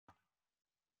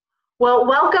Well,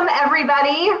 welcome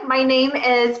everybody. My name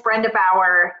is Brenda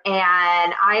Bauer,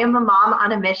 and I am a mom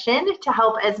on a mission to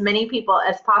help as many people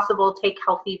as possible take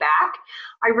healthy back.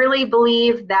 I really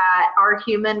believe that our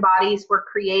human bodies were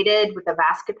created with a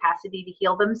vast capacity to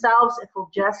heal themselves if we'll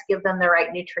just give them the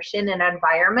right nutrition and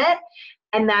environment.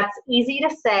 And that's easy to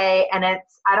say, and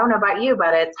I don't know about you,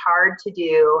 but it's hard to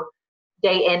do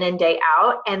day in and day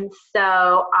out. And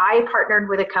so I partnered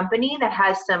with a company that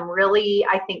has some really,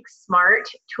 I think, smart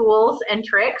tools and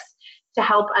tricks to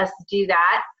help us do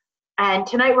that. And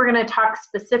tonight we're going to talk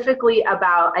specifically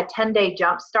about a 10-day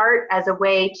jumpstart as a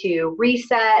way to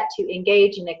reset, to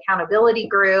engage an accountability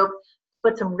group,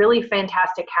 put some really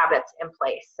fantastic habits in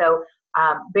place. So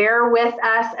bear with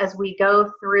us as we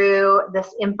go through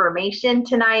this information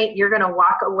tonight. You're going to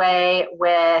walk away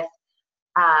with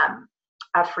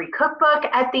a free cookbook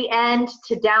at the end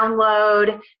to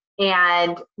download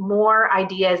and more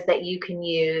ideas that you can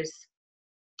use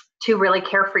to really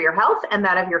care for your health and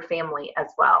that of your family as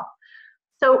well.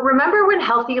 So remember when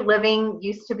healthy living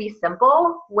used to be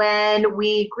simple? When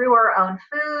we grew our own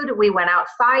food, we went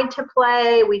outside to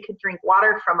play, we could drink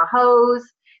water from a hose,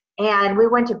 and we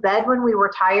went to bed when we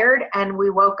were tired and we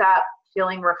woke up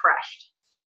feeling refreshed.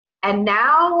 And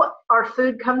now our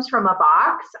food comes from a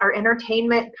box, our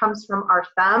entertainment comes from our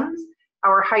thumbs,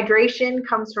 our hydration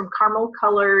comes from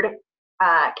caramel-colored,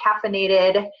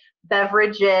 caffeinated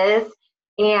beverages,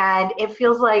 and it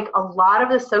feels like a lot of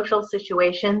the social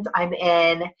situations I'm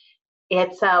in,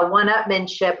 it's a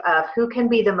one-upmanship of who can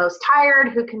be the most tired,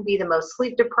 who can be the most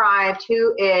sleep-deprived,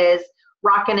 who is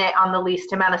rocking it on the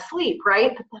least amount of sleep,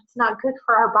 right? But that's not good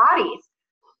for our bodies.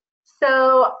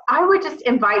 So I would just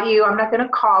invite you, I'm not going to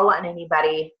call on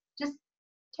anybody, just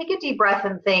take a deep breath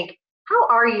and think, how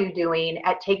are you doing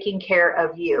at taking care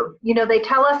of you? You know, they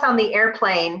tell us on the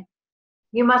airplane,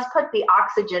 you must put the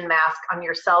oxygen mask on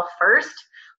yourself first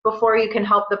before you can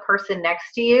help the person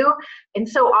next to you. And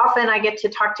so often I get to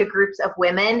talk to groups of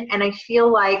women, and I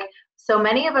feel like so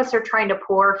many of us are trying to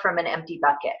pour from an empty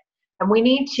bucket. And we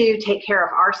need to take care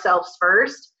of ourselves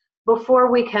first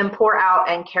before we can pour out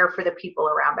and care for the people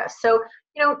around us. So,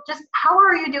 you know, just how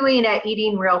are you doing at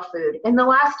eating real food? In the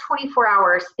last 24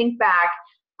 hours, think back,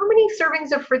 how many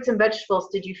servings of fruits and vegetables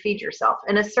did you feed yourself?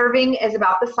 And a serving is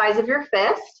about the size of your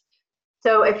fist.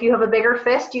 So if you have a bigger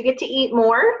fist, you get to eat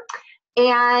more.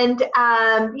 And,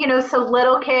 you know, so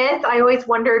little kids, I always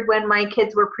wondered when my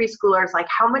kids were preschoolers, like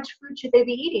how much food should they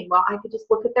be eating? Well, I could just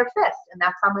look at their fist and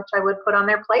that's how much I would put on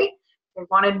their plate. If they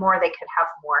wanted more, they could have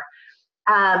more.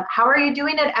 How are you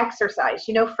doing at exercise?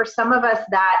 You know, for some of us,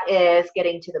 that is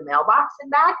getting to the mailbox and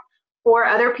back. For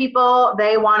other people,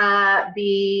 they want to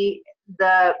be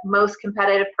the most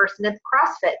competitive person at the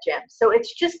CrossFit gym. So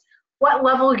it's just what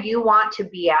level you want to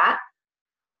be at,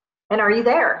 and are you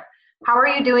there? How are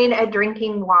you doing at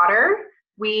drinking water?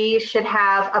 We should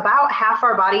have about half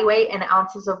our body weight in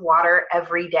ounces of water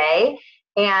every day.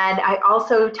 And I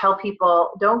also tell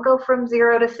people, don't go from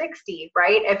 0 to 60,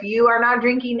 right? If you are not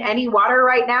drinking any water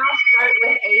right now, start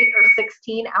with 8 or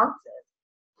 16 ounces.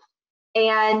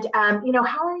 And, you know,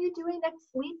 how are you doing at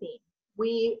sleeping?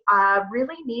 We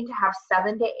really need to have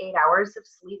 7 to 8 hours of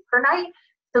sleep per night.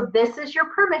 So this is your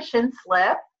permission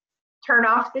slip. Turn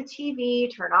off the TV,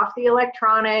 turn off the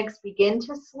electronics, begin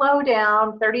to slow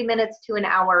down 30 minutes to an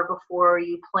hour before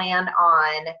you plan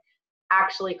on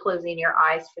actually closing your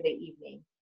eyes for the evening,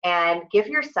 and give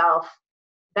yourself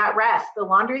that rest. The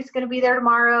laundry's going to be there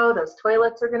tomorrow. Those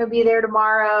toilets are going to be there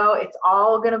tomorrow. It's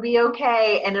all going to be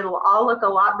okay, and it'll all look a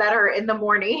lot better in the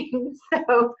morning.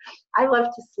 So I love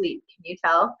to sleep. Can you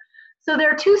tell? So there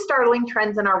are two startling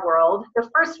trends in our world. The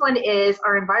first one is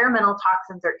our environmental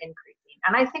toxins are increasing.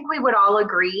 And I think we would all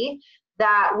agree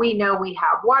that we know we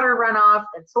have water runoff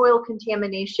and soil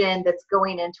contamination that's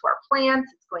going into our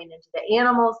plants, it's going into the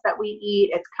animals that we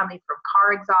eat, it's coming from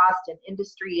car exhaust and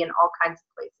industry and all kinds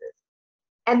of places.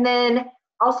 And then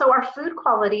also our food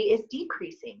quality is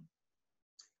decreasing.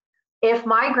 If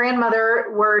my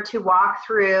grandmother were to walk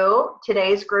through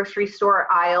today's grocery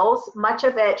store aisles, much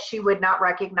of it she would not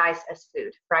recognize as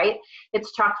food, right?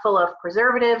 It's chock full of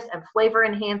preservatives and flavor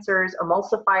enhancers,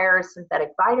 emulsifiers,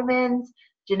 synthetic vitamins,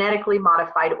 genetically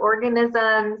modified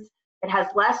organisms. It has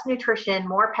less nutrition,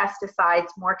 more pesticides,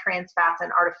 more trans fats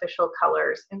and artificial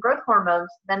colors and growth hormones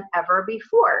than ever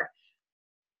before.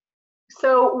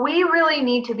 So we really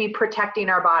need to be protecting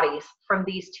our bodies from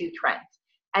these two trends.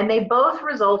 And they both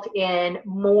result in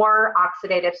more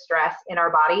oxidative stress in our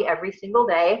body every single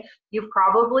day. You've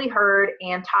probably heard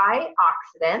antioxidants.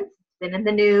 It's been in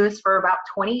the news for about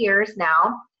 20 years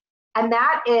now. And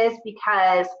that is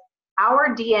because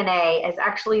our DNA is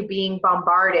actually being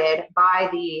bombarded by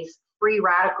these free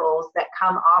radicals that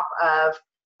come off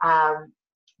of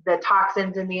the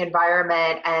toxins in the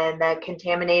environment and the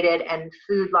contaminated and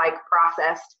food-like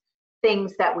processed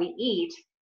things that we eat,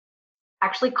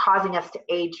 actually causing us to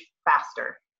age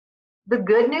faster. The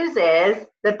good news is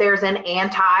that there's an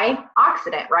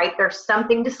antioxidant, right? There's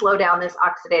something to slow down this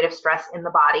oxidative stress in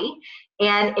the body,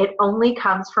 and it only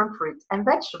comes from fruits and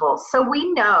vegetables. So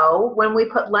we know when we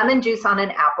put lemon juice on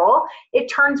an apple, it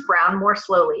turns brown more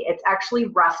slowly. It's actually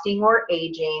rusting or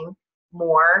aging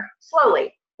more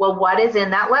slowly. Well, what is in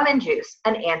that lemon juice?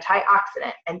 An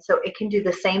antioxidant. And so it can do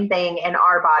the same thing in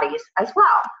our bodies as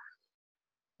well.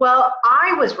 Well,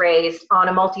 I was raised on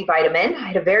a multivitamin. I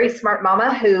had a very smart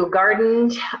mama who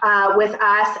gardened with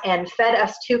us and fed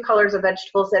us 2 colors of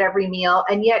vegetables at every meal.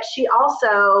 And yet she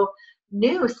also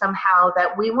knew somehow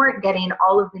that we weren't getting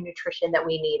all of the nutrition that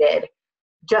we needed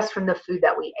just from the food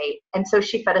that we ate. And so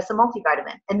she fed us a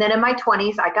multivitamin. And then in my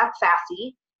 20s, I got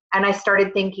sassy and I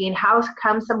started thinking, how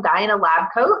come some guy in a lab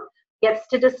coat gets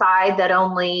to decide that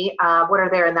only, what are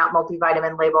there in that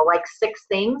multivitamin label? Like 6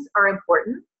 things are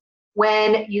important.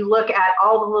 When you look at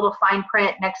all the little fine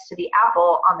print next to the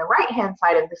apple on the right-hand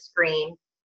side of the screen,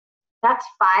 that's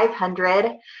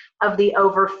 500 of the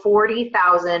over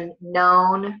 40,000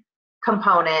 known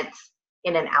components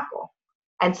in an apple.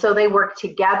 And so they work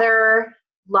together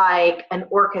like an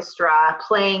orchestra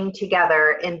playing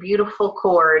together in beautiful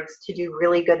chords to do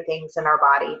really good things in our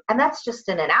body. And that's just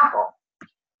in an apple.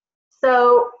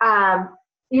 So,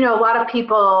 you know, a lot of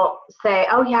people say,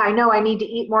 oh yeah, I know I need to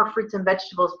eat more fruits and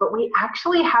vegetables, but we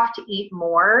actually have to eat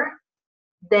more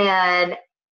than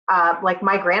like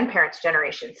my grandparents'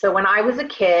 generation. So when I was a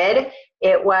kid,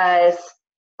 it was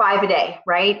 5 a day,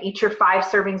 right? Eat your 5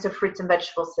 servings of fruits and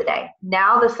vegetables a day.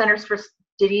 Now the Centers for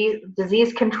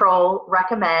Disease Control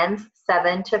recommends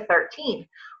 7 to 13.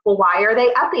 Well, why are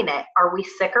they upping it? Are we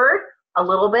sicker? A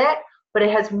little bit. But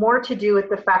it has more to do with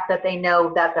the fact that they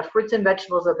know that the fruits and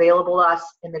vegetables available to us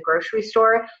in the grocery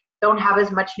store don't have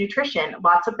as much nutrition.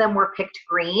 Lots of them were picked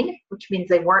green, which means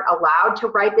they weren't allowed to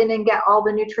ripen and get all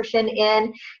the nutrition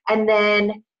in. And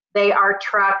then they are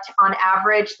trucked, on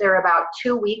average, they're about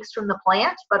 2 weeks from the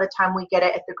plant by the time we get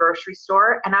it at the grocery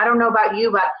store. And I don't know about you,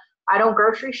 but I don't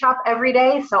grocery shop every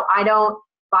day, so I don't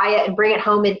buy it and bring it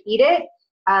home and eat it.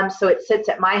 So it sits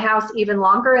at my house even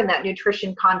longer, and that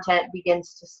nutrition content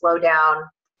begins to slow down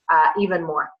even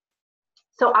more.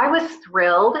 So I was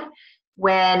thrilled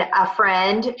when a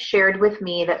friend shared with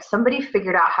me that somebody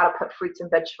figured out how to put fruits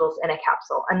and vegetables in a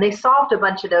capsule, and they solved a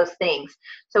bunch of those things.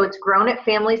 So it's grown at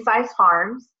family-size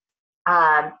farms.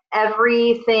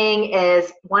 Everything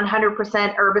is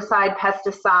 100% herbicide,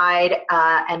 pesticide,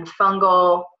 and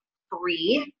fungal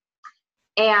free,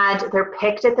 and they're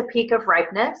picked at the peak of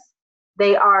ripeness.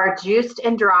 They are juiced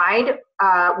and dried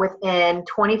within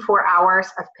 24 hours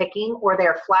of picking, or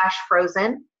they're flash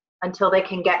frozen until they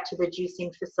can get to the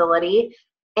juicing facility.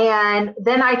 And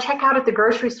then I check out at the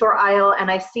grocery store aisle and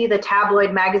I see the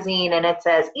tabloid magazine and it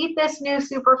says, eat this new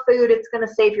superfood, it's gonna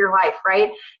save your life,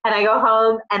 right? And I go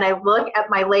home and I look at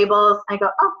my labels, I go,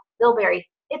 oh, bilberry,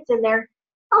 it's in there.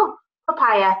 Oh,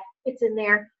 papaya, it's in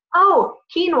there. Oh,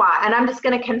 quinoa. And I'm just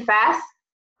gonna confess,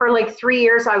 for like 3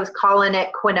 years, I was calling it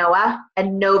quinoa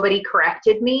and nobody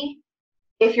corrected me.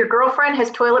 If your girlfriend has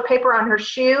toilet paper on her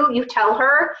shoe, you tell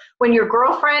her. When your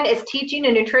girlfriend is teaching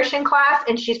a nutrition class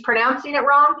and she's pronouncing it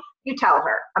wrong, you tell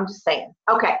her. I'm just saying.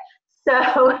 Okay,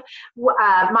 so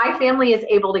my family is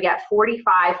able to get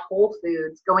 45 whole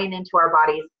foods going into our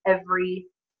bodies every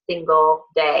single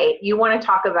day. You want to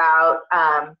talk about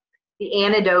the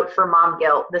antidote for mom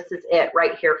guilt. This is it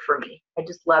right here for me. I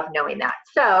just love knowing that.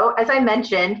 So as I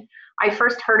mentioned, I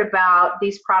first heard about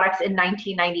these products in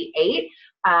 1998.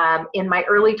 In my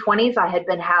early 20s, I had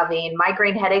been having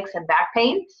migraine headaches and back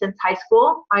pain since high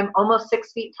school. I'm almost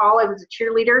 6 feet tall. I was a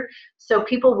cheerleader. So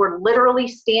people were literally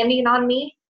standing on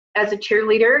me as a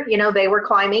cheerleader. You know, they were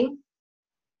climbing.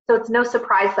 So it's no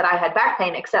surprise that I had back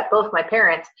pain, except both my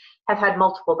parents have had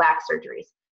multiple back surgeries.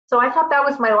 So I thought that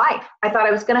was my life. I thought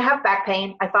I was going to have back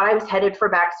pain. I thought I was headed for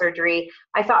back surgery.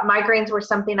 I thought migraines were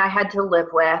something I had to live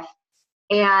with.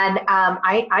 And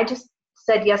I just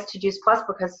said yes to Juice Plus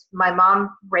because my mom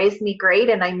raised me great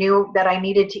and I knew that I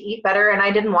needed to eat better and I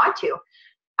didn't want to.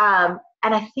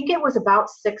 And I think it was about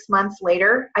 6 months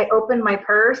later, I opened my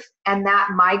purse and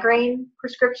that migraine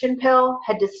prescription pill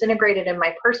had disintegrated in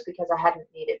my purse because I hadn't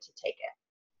needed to take it.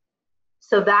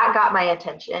 So that got my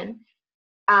attention.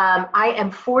 I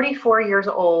am 44 years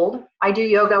old. I do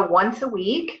yoga once a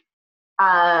week.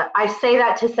 I say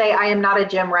that to say I am not a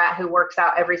gym rat who works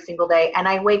out every single day, and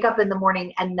I wake up in the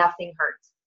morning and nothing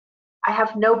hurts. I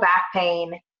have no back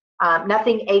pain.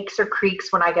 Nothing aches or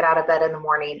creaks when I get out of bed in the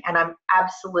morning. And I'm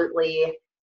absolutely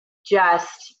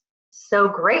just so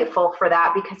grateful for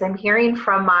that, because I'm hearing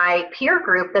from my peer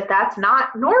group that that's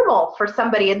not normal for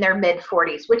somebody in their mid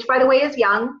 40s, which by the way is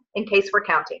young, in case we're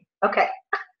counting. Okay,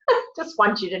 just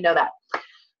want you to know that.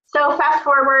 So fast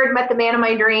forward, met the man of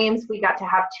my dreams. We got to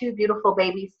have 2 beautiful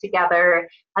babies together.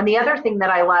 And the other thing that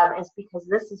I love is because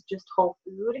this is just whole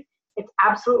food, it's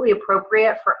absolutely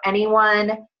appropriate for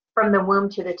anyone from the womb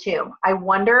to the tomb. I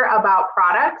wonder about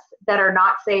products that are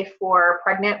not safe for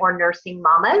pregnant or nursing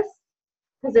mamas,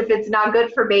 because if it's not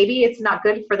good for baby, it's not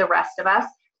good for the rest of us.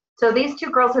 So these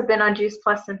 2 girls have been on Juice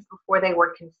Plus since before they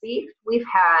were conceived. We've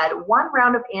had 1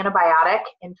 round of antibiotic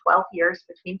in 12 years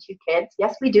between 2 kids.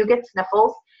 Yes, we do get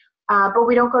sniffles, but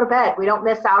we don't go to bed. We don't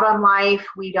miss out on life.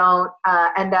 We don't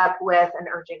end up with an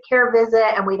urgent care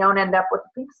visit, and we don't end up with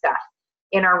the pink stuff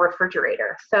in our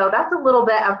refrigerator. So that's a little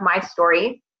bit of my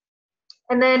story.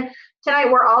 And then tonight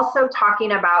we're also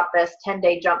talking about this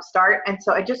 10-day jumpstart. And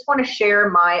so I just want to share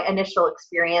my initial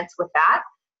experience with that.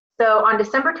 So on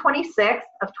December 26th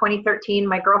of 2013,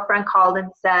 my girlfriend called and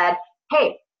said,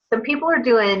 hey, some people are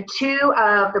doing 2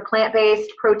 of the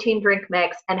plant-based protein drink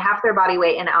mix and half their body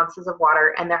weight in ounces of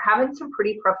water, and they're having some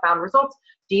pretty profound results.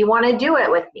 Do you want to do it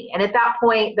with me? And at that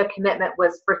point, the commitment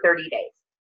was for 30 days.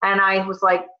 And I was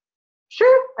like,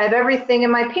 sure, I have everything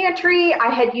in my pantry. I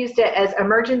had used it as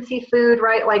emergency food,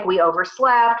 right? Like we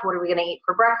overslept. What are we going to eat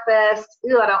for breakfast?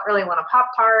 Ooh, I don't really want a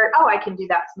Pop-Tart. Oh, I can do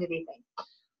that smoothie thing.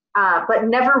 But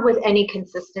never with any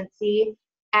consistency.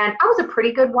 And I was a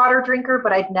pretty good water drinker,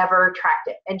 but I'd never tracked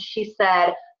it. And she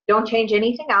said, don't change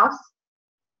anything else.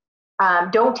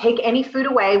 Don't take any food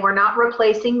away. We're not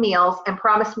replacing meals, and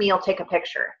promise me you'll take a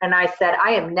picture. And I said,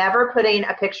 I am never putting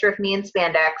a picture of me in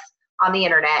spandex on the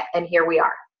internet. And here we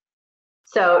are.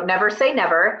 So never say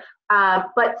never.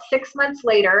 But 6 months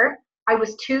later, I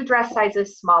was 2 dress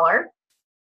sizes smaller,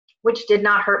 which did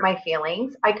not hurt my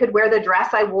feelings. I could wear the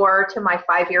dress I wore to my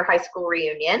 5-year high school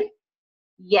reunion.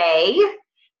 Yay.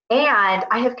 And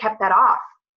I have kept that off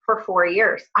for 4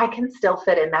 years. I can still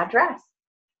fit in that dress.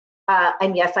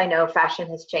 And yes, I know fashion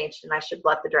has changed and I should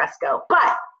let the dress go,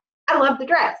 but I love the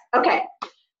dress. Okay.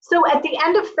 So at the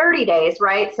end of 30 days,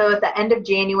 right? So at the end of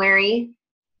January,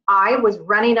 I was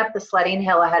running up the sledding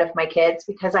hill ahead of my kids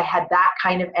because I had that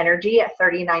kind of energy at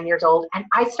 39 years old. And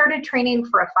I started training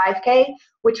for a 5K,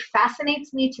 which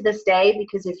fascinates me to this day,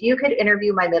 because if you could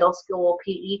interview my middle school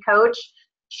PE coach,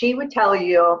 she would tell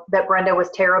you that Brenda was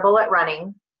terrible at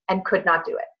running and could not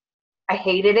do it. I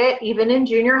hated it even in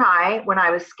junior high when I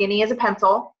was skinny as a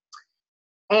pencil.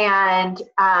 And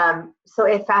so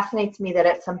it fascinates me that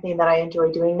it's something that I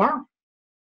enjoy doing now.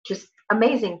 Just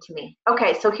amazing to me.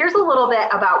 Okay, so here's a little bit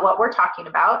about what we're talking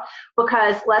about,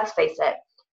 because let's face it,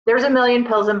 there's a million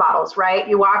pills and bottles, right?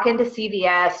 You walk into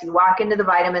CVS, you walk into the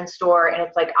vitamin store, and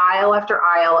it's like aisle after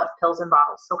aisle of pills and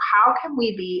bottles. So how can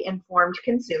we be informed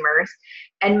consumers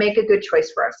and make a good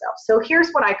choice for ourselves? So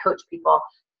here's what I coach people.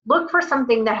 Look for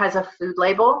something that has a food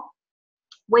label.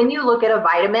 When you look at a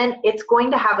vitamin, it's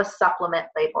going to have a supplement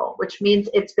label, which means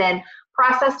it's been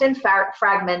processed and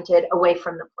fragmented away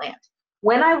from the plant.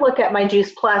 When I look at my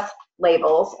Juice Plus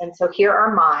labels, and so here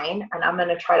are mine, and I'm going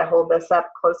to try to hold this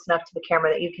up close enough to the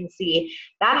camera that you can see,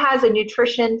 that has a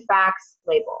nutrition facts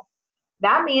label.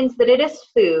 That means that it is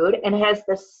food and has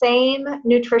the same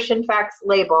nutrition facts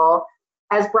label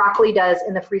as broccoli does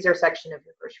in the freezer section of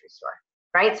your grocery store,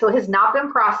 right? So it has not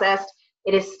been processed.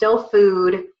 It is still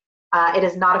food. It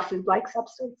is not a food-like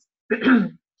substance.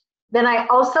 Then I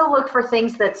also look for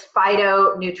things that's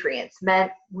phytonutrients.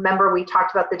 Remember, we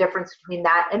talked about the difference between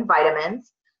that and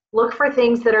vitamins. Look for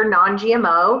things that are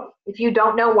non-GMO. If you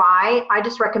don't know why, I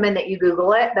just recommend that you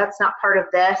Google it. That's not part of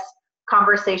this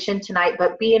conversation tonight,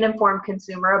 but be an informed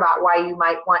consumer about why you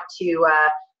might want to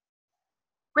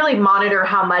really monitor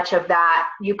how much of that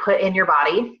you put in your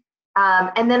body.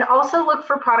 And then also look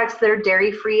for products that are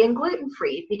dairy-free and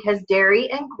gluten-free, because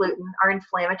dairy and gluten are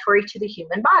inflammatory to the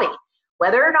human body.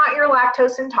 Whether or not you're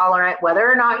lactose intolerant, whether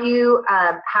or not you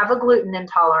have a gluten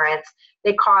intolerance,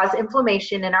 they cause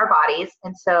inflammation in our bodies.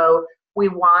 And so we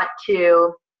want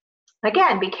to,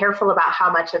 again, be careful about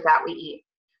how much of that we eat.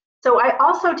 So I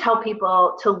also tell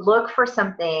people to look for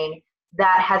something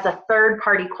that has a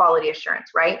third-party quality assurance,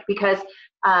 right? Because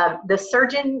the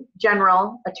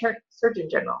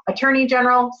Attorney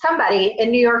General, somebody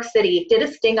in New York City did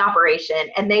a sting operation,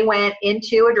 and they went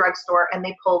into a drugstore and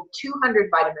they pulled 200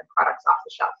 vitamin products off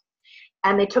the shelf.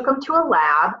 And they took them to a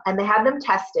lab and they had them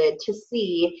tested to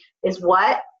see is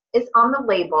what is on the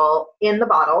label in the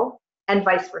bottle and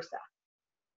vice versa.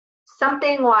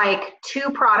 Something like 2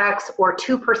 products or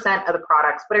 2% of the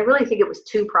products, but I really think it was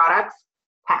 2 products,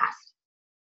 passed,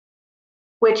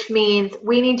 which means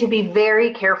we need to be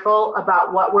very careful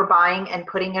about what we're buying and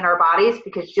putting in our bodies,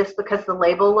 because just because the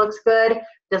label looks good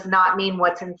does not mean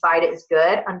what's inside is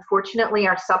good. Unfortunately,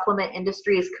 our supplement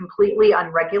industry is completely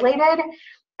unregulated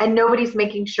and nobody's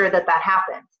making sure that that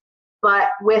happens. But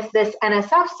with this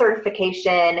NSF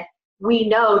certification, we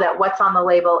know that what's on the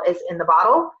label is in the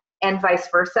bottle and vice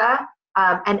versa.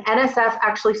 And NSF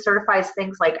actually certifies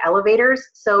things like elevators.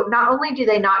 So not only do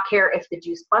they not care if the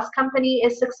Juice Plus company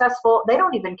is successful, they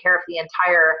don't even care if the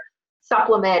entire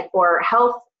supplement or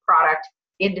health product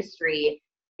industry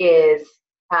is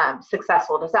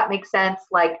successful. Does that make sense?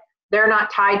 Like, they're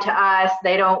not tied to us.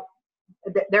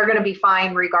 They're going to be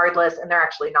fine regardless. And they're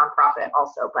actually nonprofit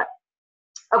also. But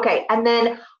okay. And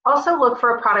then also look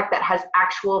for a product that has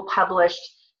actual published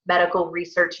medical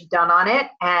research done on it.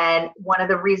 And one of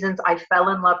the reasons I fell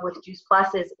in love with Juice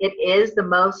Plus is it is the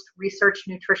most researched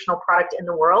nutritional product in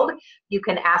the world. You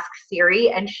can ask Siri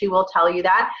and she will tell you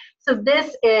that. So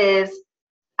this is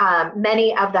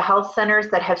many of the health centers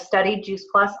that have studied Juice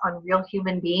Plus on real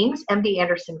human beings: MD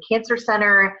Anderson Cancer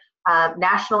Center,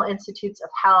 National Institutes of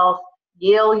Health,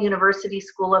 Yale University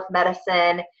School of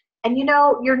Medicine. And you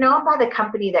know, you're known by the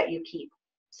company that you keep.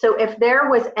 So if there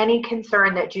was any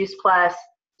concern that Juice Plus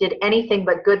did anything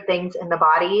but good things in the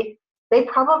body, they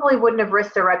probably wouldn't have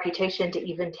risked their reputation to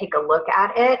even take a look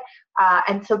at it.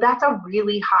 And so that's a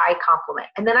really high compliment.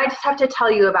 And then I just have to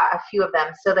tell you about a few of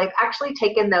them. So they've actually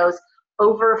taken those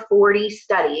over 40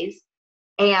 studies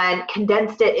and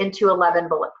condensed it into 11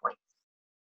 bullet points.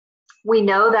 We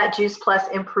know that Juice Plus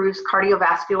improves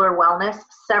cardiovascular wellness,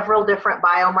 several different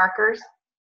biomarkers.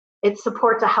 It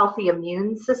supports a healthy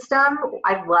immune system.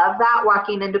 I love that,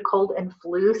 walking into cold and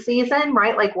flu season,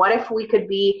 right? Like, what if we could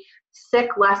be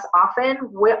sick less often?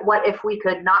 What if we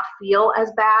could not feel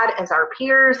as bad as our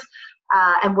peers?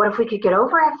 And what if we could get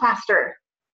over it faster?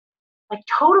 Like,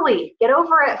 totally get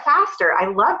over it faster. I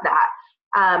love that.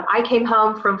 I came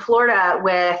home from Florida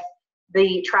with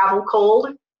the travel cold,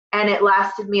 and it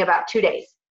lasted me about 2 days.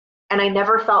 And I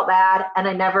never felt bad, and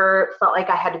I never felt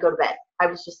like I had to go to bed. I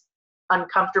was just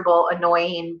uncomfortable,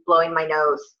 annoying, blowing my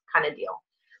nose kind of deal.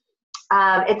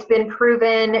 It's been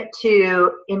proven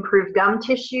to improve gum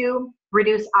tissue,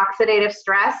 reduce oxidative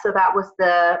stress. So that was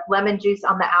the lemon juice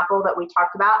on the apple that we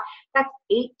talked about. That's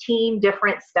 18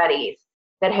 different studies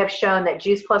that have shown that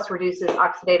Juice Plus reduces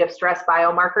oxidative stress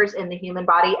biomarkers in the human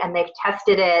body. And they've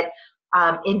tested it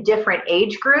in different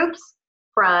age groups,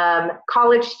 from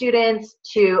college students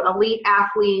to elite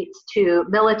athletes to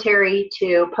military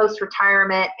to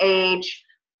post-retirement age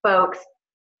folks.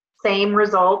 Same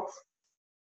results.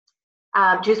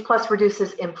 Juice Plus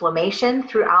reduces inflammation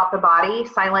throughout the body.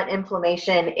 Silent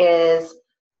inflammation is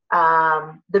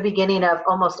the beginning of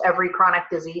almost every chronic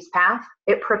disease path.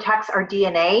 It protects our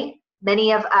DNA.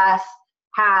 Many of us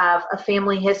have a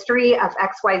family history of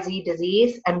XYZ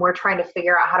disease, and we're trying to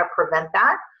figure out how to prevent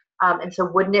that. And so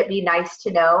wouldn't it be nice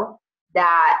to know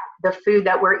that the food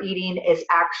that we're eating is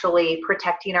actually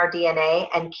protecting our DNA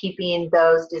and keeping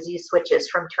those disease switches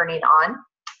from turning on?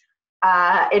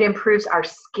 It improves our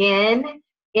skin.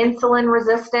 Insulin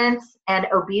resistance and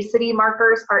obesity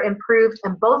markers are improved,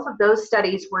 and both of those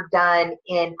studies were done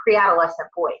in pre-adolescent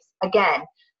boys. Again,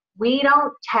 we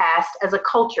don't test as a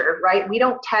culture, right? We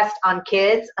don't test on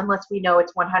kids unless we know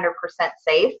it's 100%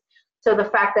 safe. So the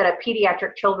fact that a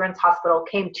pediatric children's hospital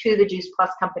came to the Juice Plus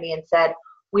company and said,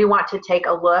 we want to take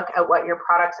a look at what your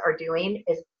products are doing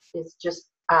is just,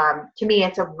 to me,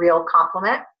 it's a real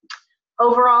compliment.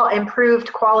 Overall,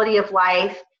 improved quality of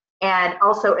life and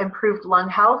also improved lung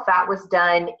health. That was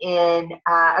done in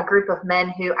a group of men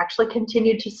who actually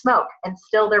continued to smoke, and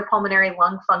still their pulmonary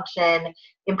lung function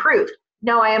improved.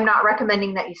 No, I am not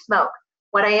recommending that you smoke.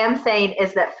 What I am saying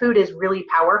is that food is really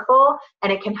powerful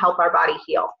and it can help our body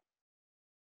heal.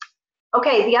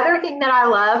 Okay, the other thing that I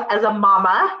love as a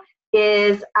mama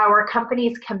is our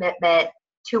company's commitment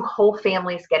to whole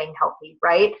families getting healthy,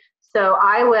 right? So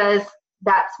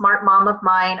that smart mom of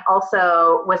mine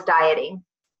also was dieting.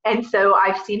 And so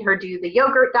I've seen her do the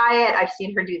yogurt diet, I've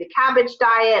seen her do the cabbage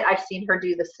diet, I've seen her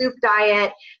do the soup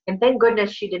diet, and thank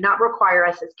goodness she did not require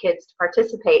us as kids to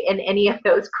participate in any of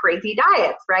those crazy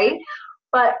diets, right?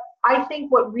 But I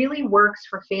think what really works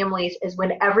for families is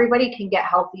when everybody can get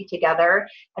healthy together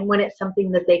and when it's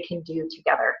something that they can do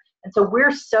together. And so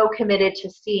we're so committed to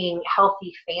seeing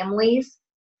healthy families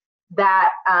that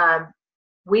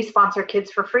we sponsor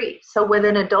kids for free. So with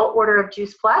an adult order of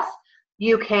Juice Plus,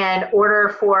 you can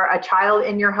order for a child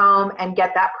in your home and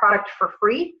get that product for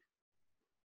free.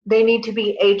 They need to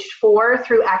be aged 4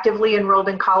 through actively enrolled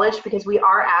in college, because we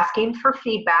are asking for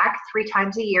feedback 3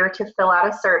 times a year to fill out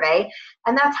a survey.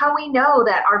 And that's how we know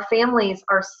that our families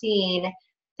are seeing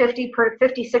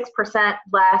 56%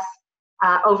 less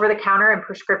over-the-counter and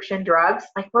prescription drugs.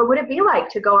 Like, what would it be like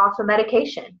to go off a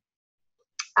medication?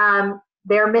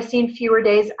 They're missing fewer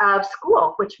days of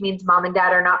school, which means mom and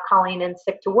dad are not calling in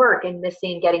sick to work and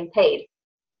missing getting paid.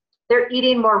 They're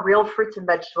eating more real fruits and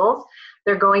vegetables.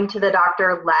 They're going to the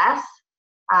doctor less.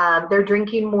 They're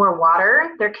drinking more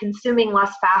water. They're consuming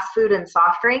less fast food and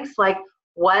soft drinks. Like,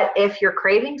 what if your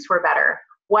cravings were better?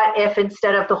 What if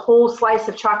instead of the whole slice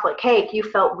of chocolate cake, you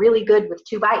felt really good with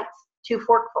 2 bites, 2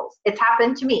 forkfuls? It's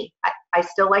happened to me. I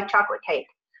still like chocolate cake,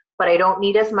 but I don't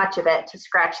need as much of it to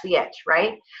scratch the itch,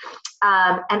 right?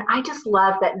 And I just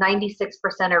love that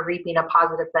 96% are reaping a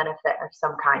positive benefit of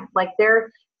some kind. Like,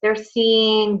 they're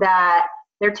seeing that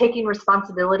they're taking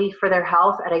responsibility for their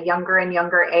health at a younger and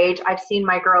younger age. I've seen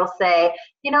my girls say,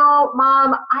 you know,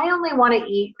 Mom, I only want to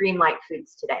eat green light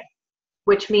foods today,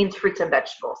 which means fruits and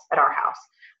vegetables at our house.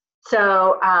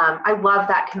 So I love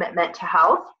that commitment to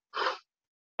health.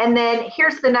 And then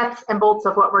here's the nuts and bolts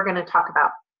of what we're going to talk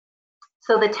about.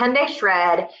 So the 10-day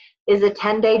shred is a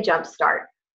 10-day jump start.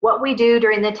 What we do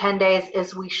during the 10 days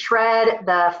is we shred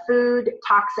the food,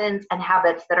 toxins, and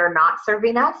habits that are not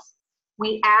serving us.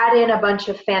 We add in a bunch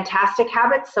of fantastic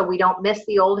habits so we don't miss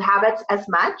the old habits as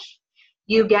much.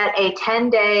 You get a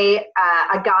 10-day,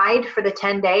 a guide for the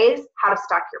 10 days, how to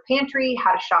stock your pantry,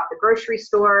 how to shop the grocery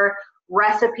store,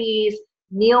 recipes,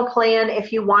 meal plan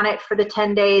if you want it for the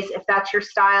 10 days, if that's your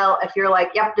style. If you're like,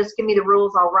 yep, just give me the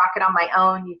rules, I'll rock it on my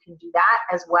own, you can do that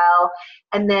as well.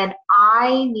 And then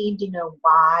I need to know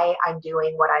why I'm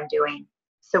doing what I'm doing.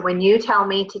 So when you tell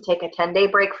me to take a 10-day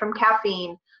break from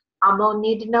caffeine, I'm gonna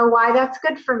need to know why that's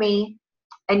good for me.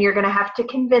 And you're gonna have to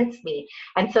convince me.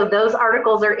 And so those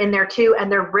articles are in there too, and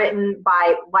they're written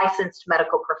by licensed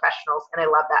medical professionals, and I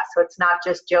love that. So it's not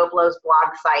just Joe Blow's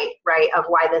blog site, right, of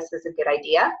why this is a good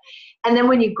idea. And then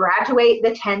when you graduate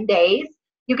the 10 days,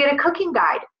 you get a cooking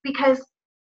guide, because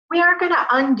we aren't gonna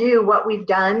undo what we've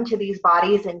done to these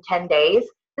bodies in 10 days.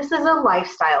 This is a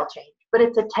lifestyle change, but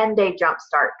it's a 10-day jump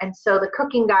start. And so the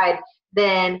cooking guide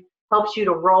then helps you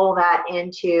to roll that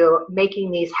into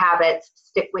making these habits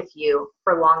stick with you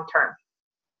for long term.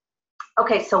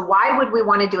 Okay, so why would we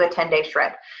want to do a 10-day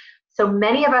shred? So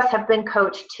many of us have been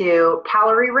coached to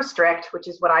calorie restrict, which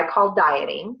is what I call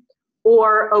dieting,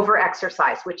 or over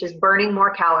exercise, which is burning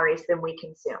more calories than we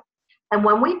consume. And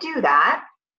when we do that,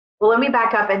 well, let me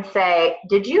back up and say,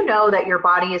 did you know that your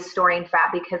body is storing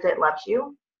fat because it loves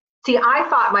you? See, I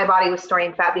thought my body was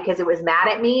storing fat because it was mad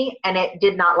at me and it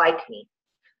did not like me.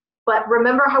 But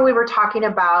remember how we were talking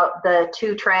about the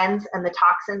 2 trends and the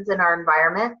toxins in our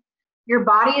environment? Your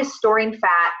body is storing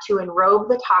fat to enrobe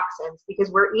the toxins, because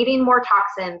we're eating more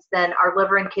toxins than our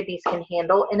liver and kidneys can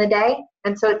handle in a day.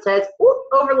 And so it says,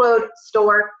 overload,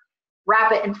 store,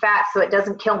 wrap it in fat so it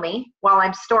doesn't kill me while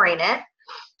I'm storing it.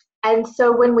 And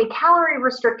so when we calorie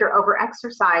restrict or over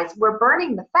exercise, we're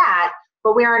burning the fat,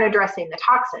 but we aren't addressing the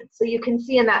toxins. So you can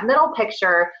see in that middle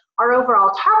picture, our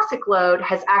overall toxic load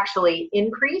has actually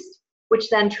increased, which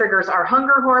then triggers our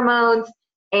hunger hormones,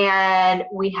 and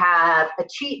we have a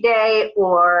cheat day,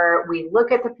 or we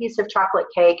look at the piece of chocolate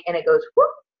cake and it goes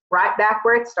whoop, right back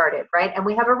where it started, right? And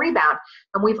we have a rebound.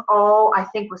 And we've all, I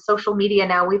think with social media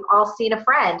now, we've all seen a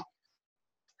friend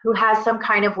who has some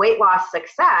kind of weight loss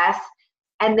success,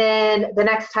 and then the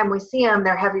next time we see them,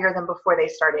 they're heavier than before they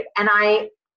started. And I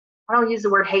don't use the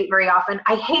word hate very often.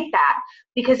 I hate that,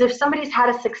 because if somebody's had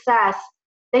a success,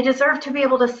 they deserve to be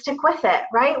able to stick with it,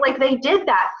 right? Like, they did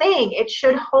that thing. It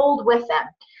should hold with them.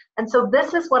 And so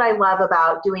this is what I love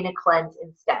about doing a cleanse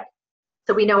instead.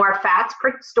 So we know our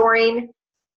body's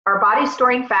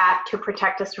storing fat to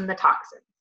protect us from the toxins.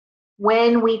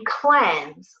 When we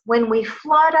cleanse, when we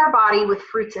flood our body with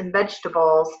fruits and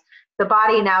vegetables, the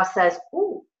body now says,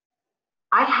 ooh,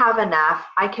 I have enough.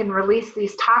 I can release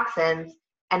these toxins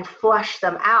and flush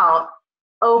them out.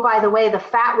 Oh, by the way, the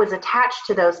fat was attached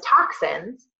to those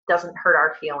toxins, doesn't hurt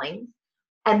our feelings.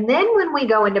 And then when we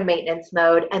go into maintenance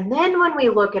mode, and then when we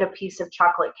look at a piece of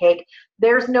chocolate cake,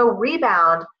 there's no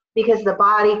rebound, because the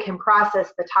body can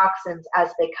process the toxins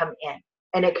as they come in,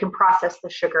 and it can process the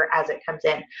sugar as it comes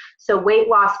in. So weight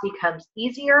loss becomes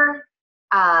easier.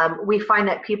 We find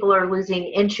that people are losing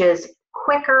inches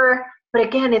quicker. But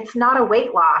again, it's not a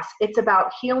weight loss. It's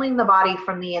about healing the body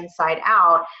from the inside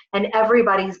out, and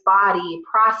everybody's body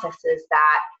processes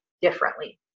that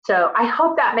differently. So I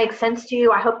hope that makes sense to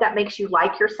you. I hope that makes you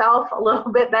like yourself a little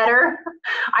bit better.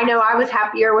 I know I was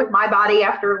happier with my body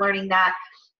after learning that.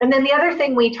 And then the other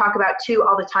thing we talk about too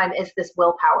all the time is this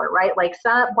willpower, right? Like,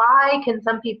 why can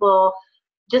some people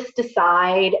just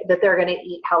decide that they're going to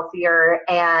eat healthier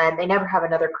and they never have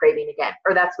another craving again,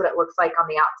 or that's what it looks like on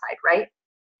the outside, right?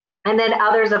 And then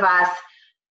others of us,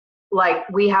 like,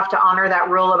 we have to honor that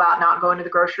rule about not going to the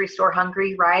grocery store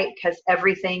hungry, right? Because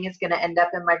everything is going to end up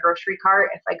in my grocery cart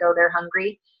if I go there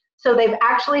hungry. So they've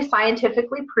actually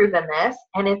scientifically proven this,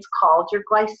 and it's called your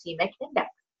glycemic index.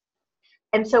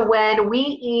 And so when we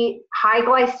eat high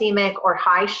glycemic or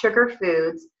high sugar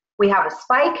foods, we have a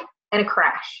spike and a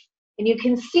crash. And you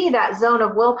can see that zone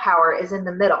of willpower is in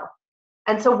the middle.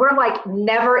 And so we're like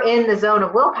never in the zone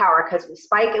of willpower because we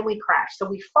spike and we crash. So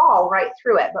we fall right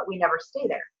through it, but we never stay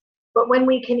there. But when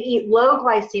we can eat low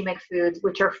glycemic foods,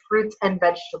 which are fruits and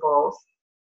vegetables,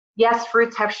 yes,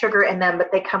 fruits have sugar in them,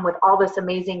 but they come with all this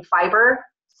amazing fiber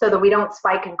so that we don't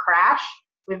spike and crash.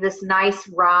 We have this nice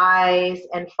rise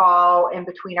and fall in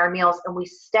between our meals, and we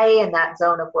stay in that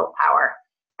zone of willpower.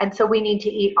 And so we need to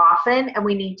eat often, and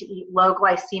we need to eat low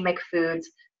glycemic foods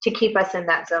to keep us in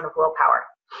that zone of willpower.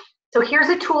 So here's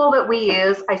a tool that we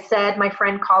use. I said, my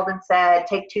friend called and said,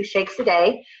 take 2 shakes a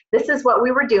day. This is what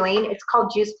we were doing. It's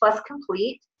called Juice Plus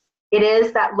Complete. It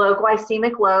is that low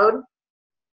glycemic load.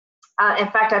 In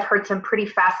fact, I've heard some pretty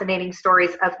fascinating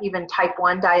stories of even type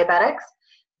 1 diabetics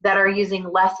that are using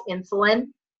less insulin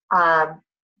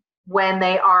when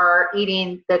they are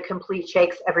eating the complete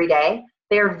shakes every day.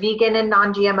 They're vegan and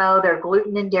non-GMO, they're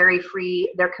gluten and dairy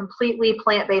free, they're completely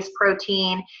plant-based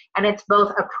protein, and it's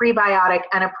both a prebiotic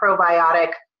and a probiotic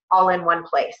all in one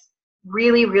place.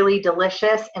 Really, really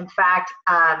delicious. In fact,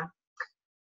 I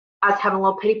was having a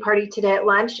little pity party today at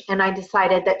lunch, and I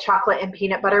decided that chocolate and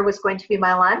peanut butter was going to be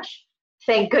my lunch.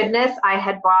 Thank goodness I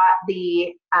had bought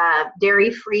the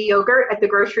dairy-free yogurt at the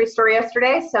grocery store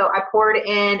yesterday, so I poured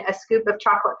in a scoop of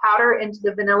chocolate powder into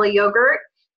the vanilla yogurt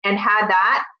and had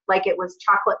that like it was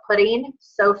chocolate pudding,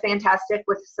 so fantastic,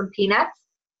 with some peanuts,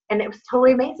 and it was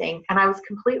totally amazing, and I was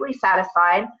completely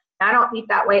satisfied. I don't eat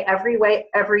that way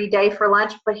every day for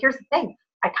lunch, but here's the thing,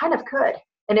 I kind of could,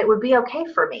 and it would be okay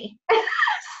for me.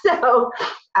 So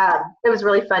it was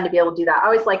really fun to be able to do that. I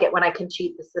always like it when I can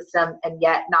cheat the system and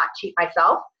yet not cheat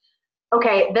myself.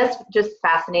 Okay, this just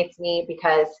fascinates me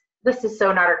because this is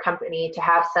so not our company to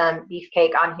have some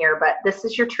beefcake on here, but this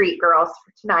is your treat, girls,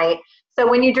 for tonight. So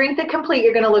when you drink the complete,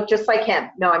 you're going to look just like him.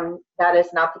 No, that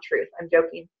is not the truth. I'm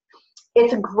joking.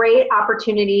 It's a great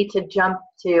opportunity to jump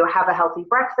to have a healthy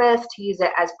breakfast, to use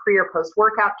it as pre or post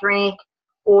workout drink,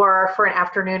 or for an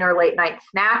afternoon or late night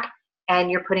snack. And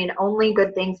you're putting only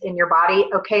good things in your body.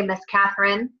 Okay, Miss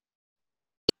Catherine,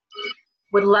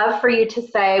 would love for you to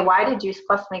say, why did Juice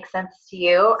Plus make sense to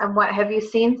you, and what have you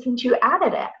seen since you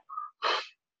added it?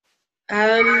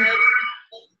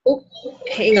 Oh,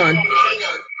 hang on.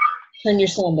 Turn your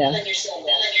sound down.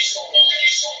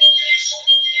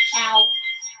 Ow.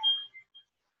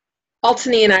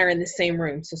 Altany and I are in the same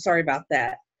room, so sorry about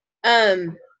that.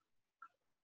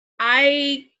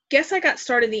 I guess I got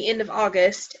started the end of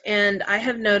August, and I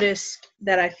have noticed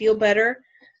that I feel better.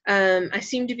 I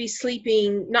seem to be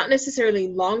sleeping not necessarily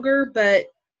longer, but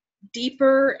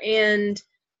deeper and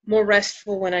more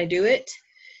restful when I do it.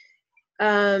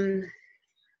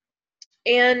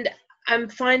 And I'm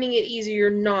finding it easier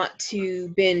not to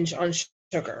binge on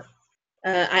sugar.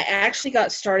 I actually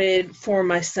got started for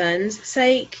my son's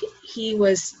sake. He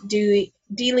was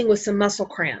dealing with some muscle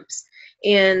cramps,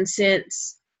 and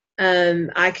since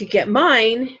I could get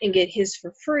mine and get his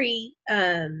for free,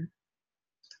 I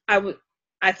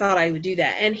thought I would do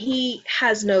that. And he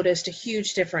has noticed a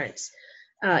huge difference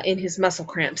in his muscle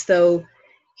cramps, though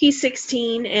he's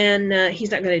 16 and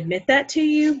he's not going to admit that to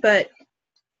you, but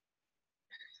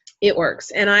it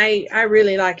works. And I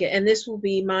really like it. And this will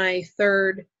be my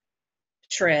 3rd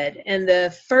shred. And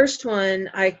the first one,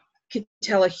 I could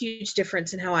tell a huge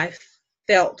difference in how I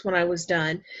felt when I was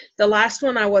done. The last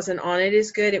one, I wasn't on it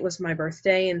as good. It was my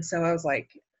birthday, and so I was like,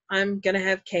 I'm gonna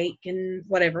have cake and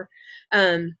whatever.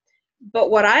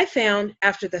 But what I found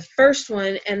after the first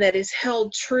one, and that is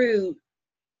held true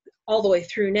all the way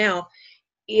through now,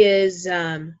 is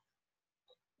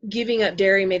giving up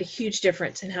dairy made a huge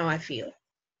difference in how I feel.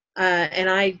 And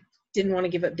I didn't want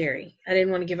to give up dairy. I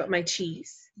didn't want to give up my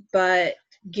cheese, but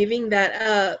giving that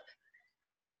up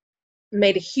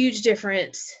made a huge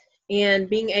difference. And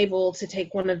being able to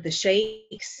take one of the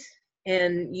shakes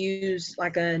and use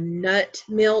like a nut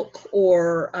milk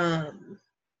or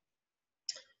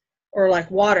like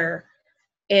water,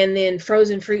 and then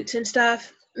frozen fruits and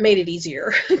stuff, made it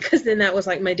easier, because then that was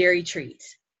like my dairy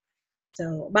treats.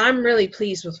 So, but I'm really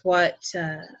pleased with what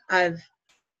I've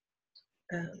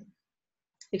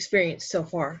experienced so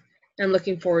far. I'm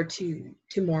looking forward to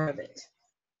more of it.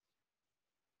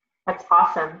 That's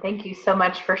awesome. Thank you so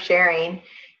much for sharing. I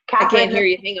Catherine, can't hear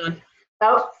you. Hang on.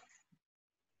 oh,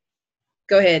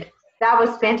 Go ahead. that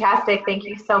was fantastic. Thank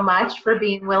you so much for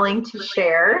being willing to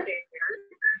share.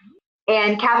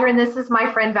 And Catherine, this is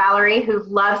my friend Valerie, who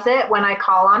loves it when I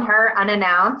call on her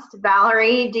unannounced.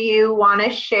 Valerie, do you want to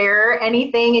share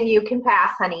anything? And you can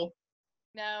pass, honey.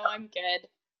 No, I'm good.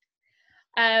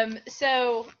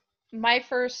 So my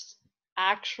first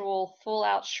actual full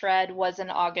out shred was in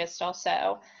August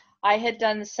also. I had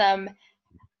done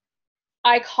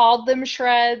I called them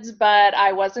shreds, but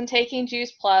I wasn't taking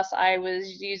Juice Plus. I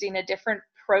was using a different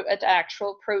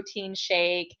actual protein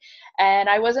shake, and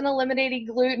I wasn't eliminating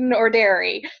gluten or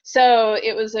dairy. So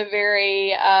it was a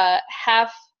very I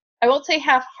won't say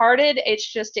half-hearted.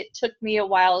 It's just it took me a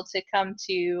while to come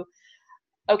to,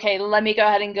 okay, let me go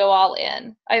ahead and go all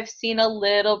in. I've seen a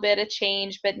little bit of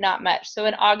change, but not much. So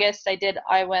in August,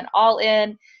 I went all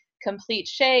in, complete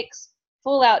shakes,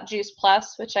 full out Juice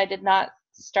Plus, which I did not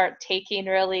start taking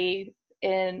really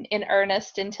in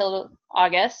earnest until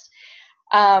August.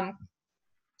 And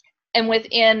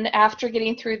after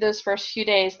getting through those first few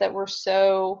days that were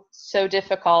so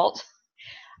difficult,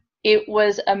 it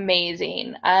was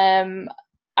amazing. I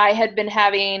had been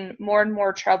having more and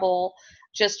more trouble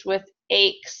just with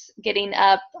aches, getting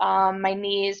up, my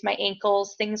knees, my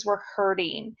ankles, things were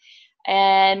hurting.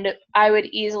 And I would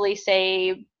easily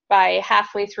say by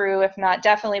halfway through, if not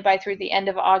definitely by through the end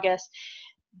of August,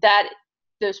 that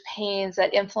those pains,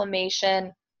 that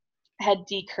inflammation had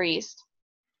decreased.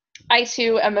 I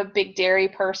too am a big dairy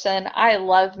person. I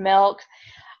love milk.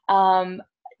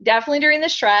 Definitely during the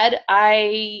shred,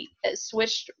 I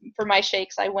switched for my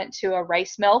shakes. I went to a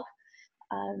rice milk.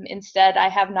 Instead, I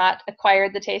have not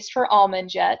acquired the taste for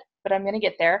almonds yet, but I'm going to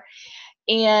get there.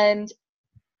 And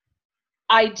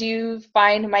I do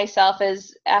find myself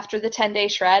as after the 10-day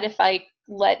shred, if I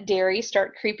let dairy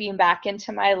start creeping back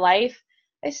into my life,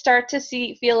 I start to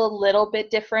feel a little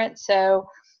bit different. So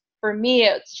for me,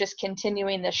 it's just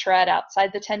continuing the shred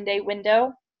outside the 10-day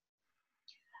window.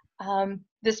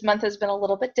 This month has been a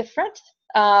little bit different.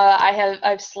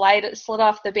 I've slid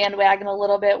off the bandwagon a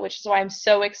little bit, which is why I'm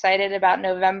so excited about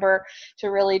November to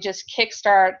really just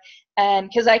kickstart. And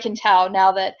because I can tell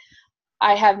now that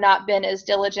I have not been as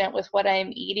diligent with what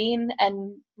I'm eating,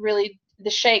 and really the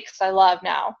shakes I love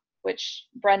now, which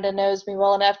Brenda knows me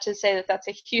well enough to say that that's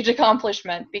a huge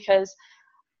accomplishment, because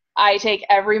I take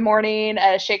every morning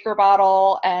a shaker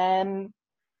bottle and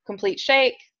complete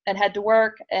shake and head to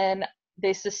work, and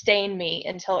they sustain me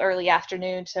until early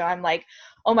afternoon. So I'm like,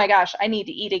 oh my gosh, I need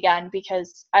to eat again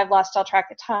because I've lost all track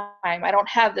of time. I don't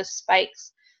have the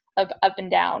spikes of up and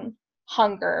down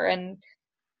hunger, and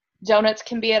donuts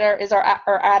can be at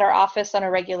our office on a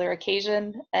regular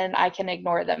occasion, and I can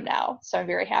ignore them now. So I'm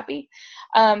very happy.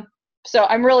 So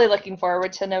I'm really looking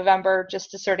forward to November,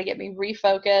 just to sort of get me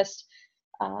refocused.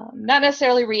 Not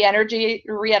necessarily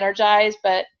re-energized,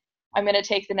 but I'm going to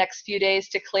take the next few days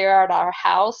to clear out our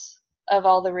house of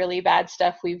all the really bad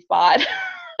stuff we've bought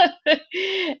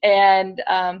and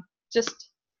just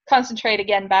concentrate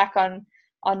again back on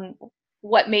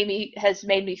what has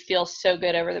made me feel so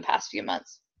good over the past few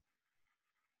months.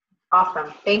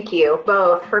 Awesome. Thank you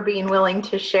both for being willing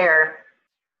to share.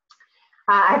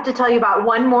 I have to tell you about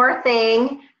one more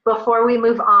thing before we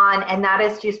move on, and that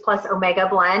is Juice Plus Omega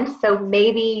Blend. So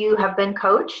maybe you have been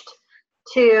coached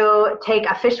to take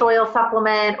a fish oil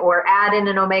supplement or add in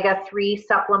an omega-3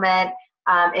 supplement.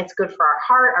 It's good for our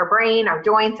heart, our brain, our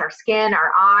joints, our skin,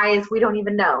 our eyes. We don't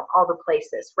even know all the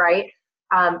places, right?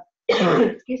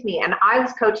 Excuse me. And I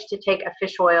was coached to take a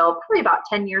fish oil probably about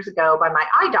 10 years ago by my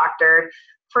eye doctor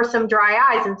for some dry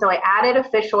eyes. And so I added a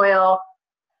fish oil.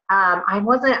 I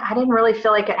didn't really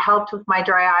feel like it helped with my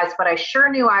dry eyes, but I sure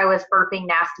knew I was burping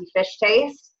nasty fish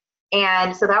taste.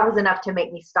 And so that was enough to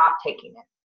make me stop taking it.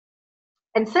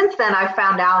 And since then, I've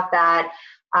found out that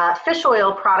fish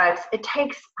oil products, it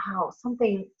takes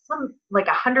something like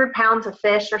 100 pounds of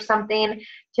fish or something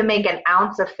to make an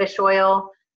ounce of fish oil.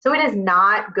 So it is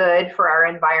not good for our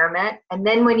environment. And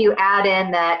then when you add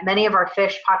in that many of our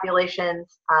fish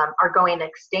populations are going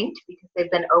extinct because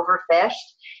they've been overfished,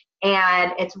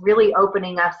 and it's really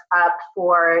opening us up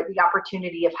for the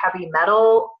opportunity of heavy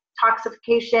metal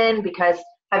toxification, because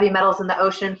heavy metals in the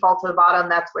ocean fall to the bottom.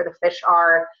 That's where the fish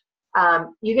are.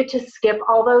 You get to skip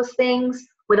all those things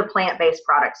with a plant-based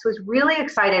product. So I was really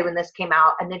excited when this came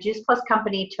out, and the Juice Plus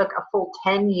company took a full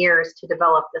 10 years to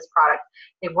develop this product.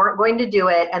 They weren't going to do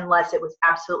it unless it was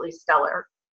absolutely stellar.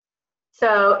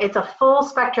 So it's a full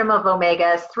spectrum of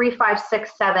omegas, 3, 5,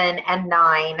 6, 7, and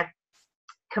 9,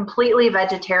 completely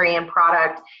vegetarian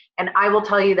product. And I will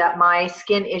tell you that my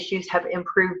skin issues have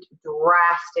improved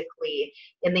drastically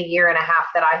in the year and a half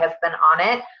that I have been on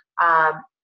it.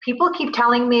 People keep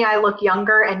telling me I look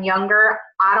younger and younger.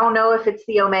 I don't know if it's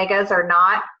the omegas or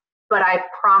not, but I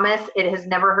promise it has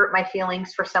never hurt my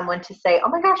feelings for someone to say, oh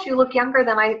my gosh, you look younger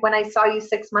than when I saw you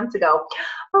 6 months ago.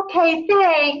 Okay,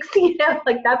 thanks.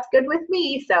 Like that's good with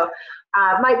me. So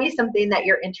might be something that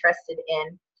you're interested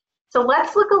in. So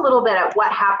let's look a little bit at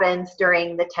what happens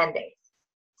during the 10 days.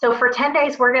 So for 10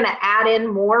 days, we're gonna add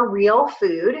in more real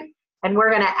food, and we're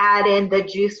gonna add in the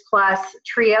Juice Plus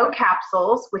Trio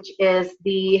capsules, which is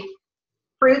the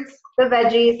fruits, the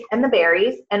veggies, and the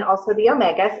berries, and also the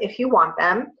omegas if you want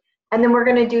them. And then we're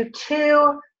gonna do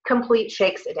 2 complete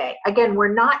shakes a day. Again,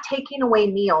 we're not taking away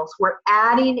meals, we're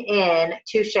adding in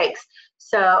 2 shakes.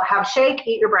 So have shake,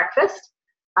 eat your breakfast,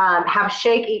 have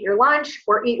shake, eat your lunch,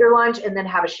 or eat your lunch and then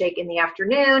have a shake in the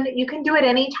afternoon. You can do it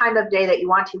any time of day that you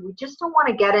want to. We just don't want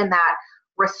to get in that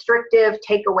restrictive,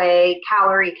 takeaway,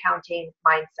 calorie counting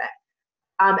mindset.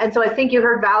 And so I think you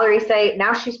heard Valerie say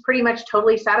now she's pretty much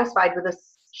totally satisfied with a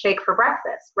shake for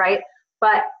breakfast, right?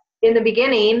 But in the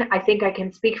beginning, I think I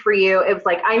can speak for you, it was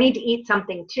like, I need to eat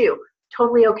something too.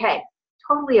 Totally okay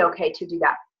to do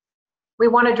that. We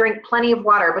want to drink plenty of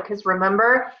water because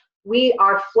remember, we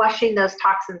are flushing those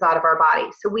toxins out of our body.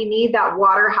 So we need that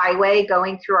water highway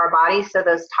going through our body so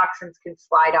those toxins can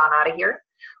slide on out of here.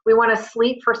 We want to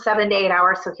sleep for 7 to 8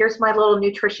 hours. So here's my little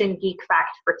nutrition geek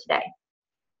fact for today.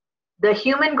 The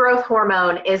human growth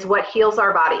hormone is what heals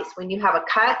our bodies. When you have a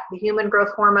cut, the human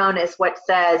growth hormone is what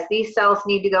says these cells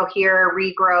need to go here,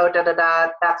 regrow,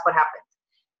 that's what happens.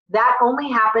 That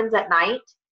only happens at night,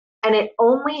 and it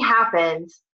only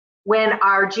happens when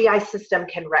our GI system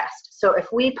can rest. So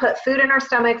if we put food in our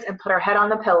stomachs and put our head on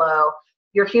the pillow,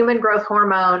 your human growth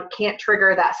hormone can't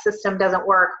trigger, that system doesn't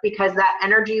work because that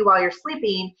energy while you're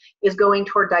sleeping is going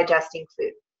toward digesting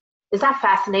food. Is that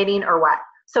fascinating or what?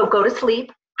 So go to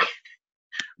sleep.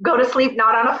 Go to sleep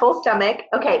not on a full stomach.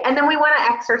 Okay, and then we want to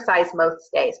exercise most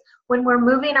days. When we're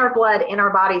moving our blood in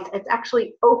our bodies, it's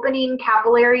actually opening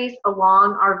capillaries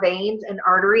along our veins and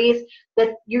arteries that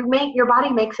your body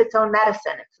makes its own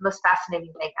medicine. It's the most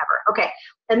fascinating thing ever. Okay,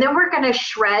 and then we're going to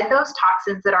shred those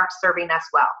toxins that aren't serving us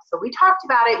well. So we talked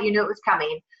about it, you knew it was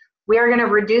coming. We are going to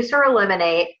reduce or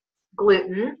eliminate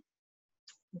gluten,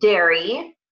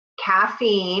 dairy,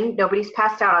 caffeine, nobody's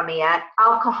passed out on me yet,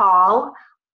 alcohol,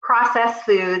 processed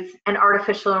foods, and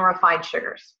artificial and refined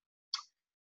sugars.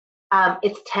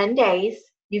 It's 10 days.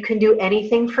 You can do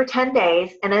anything for 10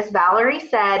 days. And as Valerie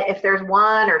said, if there's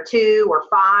 1 or 2 or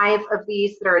 5 of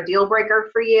these that are a deal breaker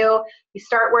for you, you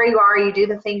start where you are, you do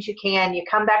the things you can, you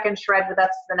come back and shred with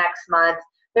us the next month.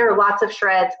 There are lots of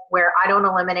shreds where I don't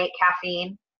eliminate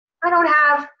caffeine. I don't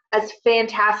have as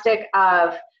fantastic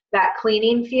of that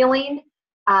cleaning feeling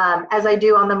as I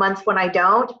do on the months when I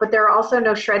don't, but there are also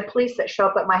no shred police that show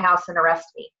up at my house and arrest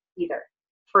me either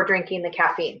for drinking the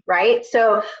caffeine, right?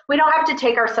 So we don't have to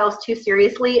take ourselves too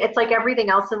seriously. It's like everything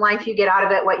else in life, you get out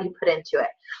of it what you put into it.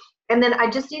 And then I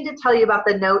just need to tell you about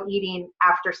the no eating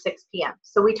after 6 p.m.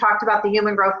 So we talked about the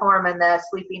human growth hormone and the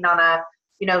sleeping on a,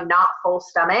 not full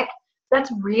stomach. That's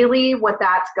really what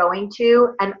that's going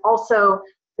to. And also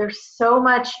there's so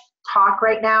much talk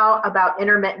right now about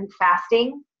intermittent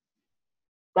fasting.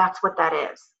 That's what that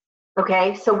is.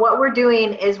 Okay, so what we're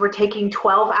doing is we're taking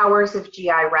 12 hours of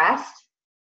GI rest.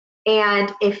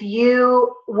 And if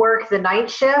you work the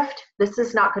night shift, this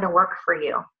is not going to work for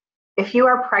you. If you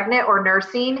are pregnant or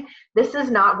nursing, this is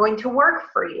not going to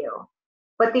work for you.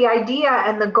 But the idea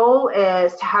and the goal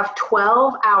is to have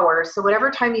 12 hours. So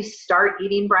whatever time you start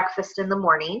eating breakfast in the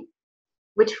morning,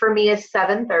 which for me is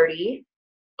 7:30,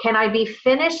 can I be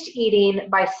finished eating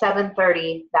by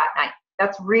 7:30 that night?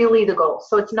 That's really the goal.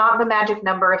 So it's not the magic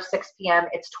number of 6 p.m.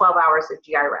 It's 12 hours of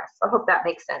GI rest. I hope that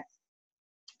makes sense.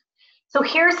 So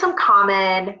here's some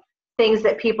common things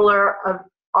that people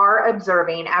are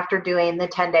observing after doing the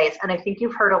 10 days. And I think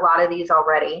you've heard a lot of these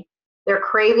already. They're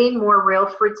craving more real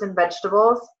fruits and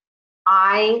vegetables.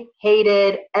 I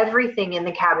hated everything in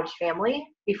the cabbage family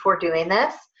before doing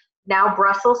this. Now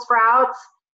Brussels sprouts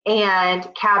and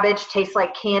cabbage tastes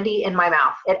like candy in my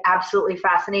mouth. It absolutely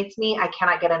fascinates me. I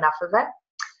cannot get enough of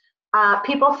it.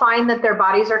 People find that their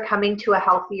bodies are coming to a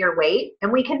healthier weight,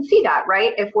 and we can see that,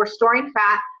 right? If we're storing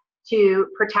fat to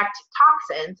protect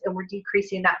toxins and we're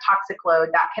decreasing that toxic load,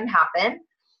 that can happen.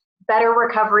 Better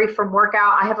recovery from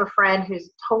workout. I have a friend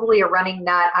who's totally a running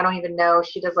nut. I don't even know.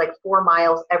 She does like 4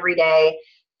 miles every day.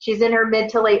 She's in her mid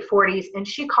to late 40s, and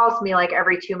she calls me like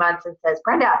every 2 months and says,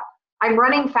 Brenda, I'm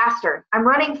running faster. I'm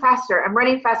running faster. I'm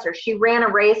running faster. She ran a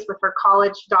race with her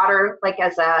college daughter, like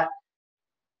as a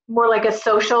more like a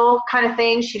social kind of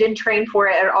thing. She didn't train for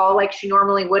it at all like she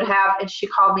normally would have. And she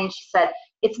called me and she said,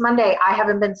 it's Monday. I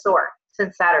haven't been sore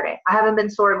since Saturday. I haven't been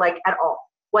sore like at all.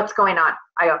 What's going on?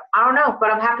 I go, I don't know,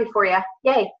 but I'm happy for you.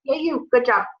 Yay. Yay, you. Good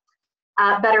job.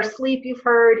 Better sleep, you've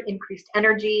heard, increased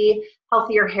energy,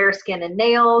 healthier hair, skin, and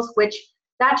nails, which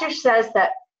that just says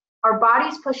that our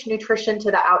bodies push nutrition to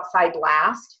the outside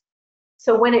last.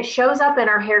 So when it shows up in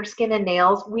our hair, skin, and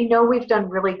nails, we know we've done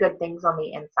really good things on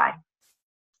the inside.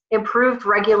 Improved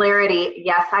regularity.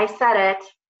 Yes, I said it.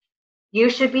 You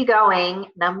should be going,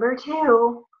 number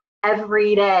 2,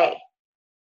 every day.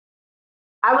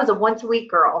 I was a once a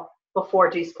week girl before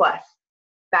Juice Plus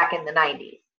back in the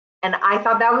 90s. And I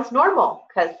thought that was normal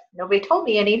because nobody told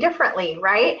me any differently,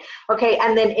 right? Okay,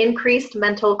 and then increased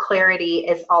mental clarity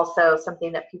is also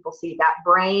something that people see. That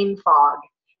brain fog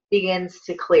begins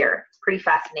to clear. It's pretty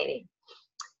fascinating.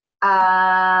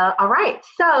 All right,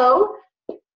 so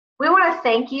we want to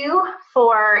thank you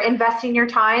for investing your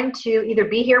time to either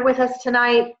be here with us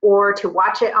tonight or to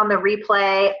watch it on the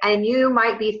replay. And you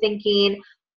might be thinking,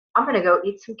 I'm going to go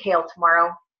eat some kale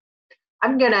tomorrow.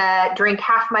 I'm going to drink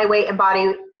half my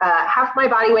body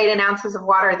weight in ounces of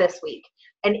water this week.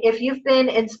 And if you've been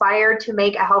inspired to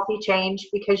make a healthy change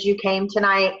because you came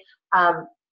tonight,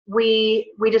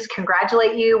 we just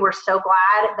congratulate you. We're so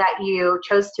glad that you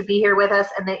chose to be here with us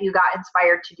and that you got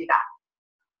inspired to do that.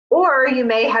 Or you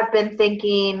may have been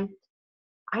thinking,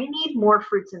 I need more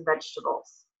fruits and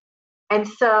vegetables. And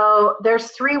so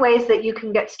there's 3 ways that you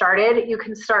can get started. You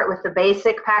can start with the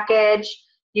basic package.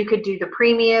 You could do the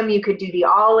premium. You could do the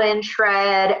all-in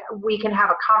shred. We can have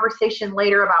a conversation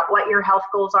later about what your health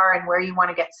goals are and where you want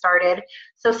to get started.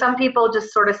 So some people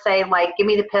just sort of say, like, give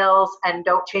me the pills and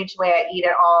don't change the way I eat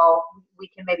at all. We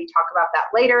can maybe talk about that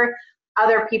later.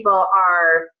 Other people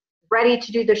are ready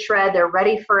to do the shred. They're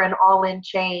ready for an all-in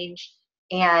change,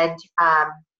 and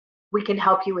we can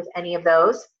help you with any of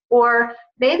those. Or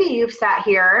maybe you've sat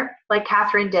here like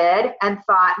Catherine did and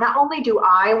thought, not only do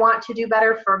I want to do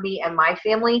better for me and my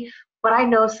family, but I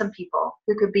know some people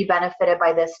who could be benefited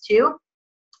by this too.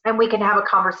 And we can have a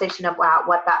conversation about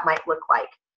what that might look like.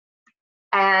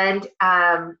 And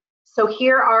so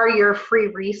here are your free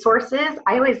resources.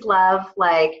 I always love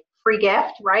like free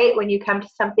gift, right? When you come to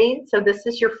something. So this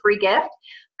is your free gift.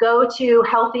 Go to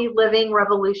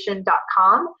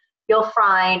healthylivingrevolution.com. You'll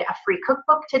find a free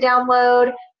cookbook to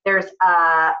download. There's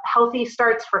a Healthy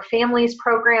Starts for Families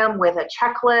program with a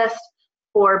checklist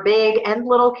for big and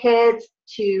little kids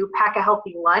to pack a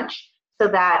healthy lunch, so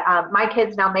that my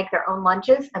kids now make their own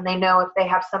lunches and they know if they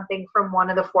have something from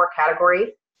one of the 4 categories,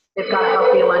 they've got a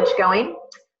healthy lunch going.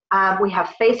 We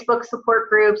have Facebook support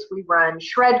groups, we run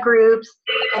shred groups,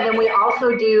 and then we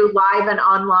also do live and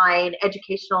online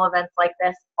educational events like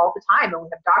this all the time. And we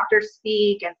have doctors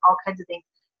speak and all kinds of things.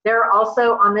 There are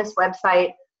also on this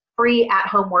website free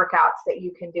at-home workouts that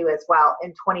you can do as well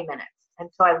in 20 minutes. And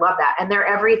so I love that. And they're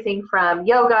everything from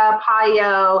yoga,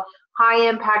 PiYo, high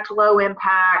impact, low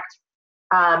impact.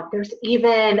 There's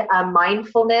even a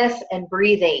mindfulness and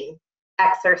breathing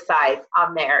exercise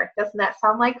on there. Doesn't that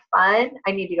sound like fun?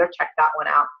 I need to go check that one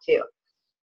out too.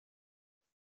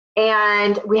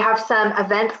 And we have some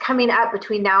events coming up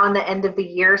between now and the end of the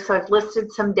year. So I've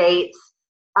listed some dates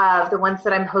of the ones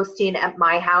that I'm hosting at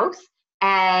my house.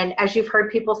 And as you've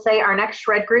heard people say, our next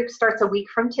shred group starts a week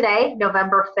from today,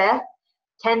 November 5th.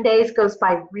 10 days goes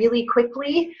by really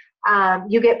quickly.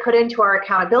 You get put into our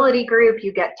accountability group.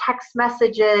 You get text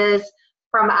messages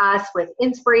from us with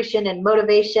inspiration and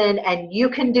motivation, and you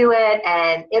can do it.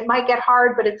 And it might get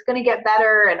hard, but it's going to get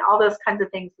better, and all those kinds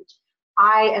of things, which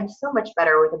I am so much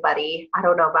better with a buddy. I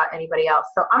don't know about anybody else.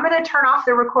 So I'm going to turn off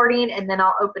the recording, and then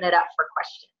I'll open it up for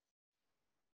questions.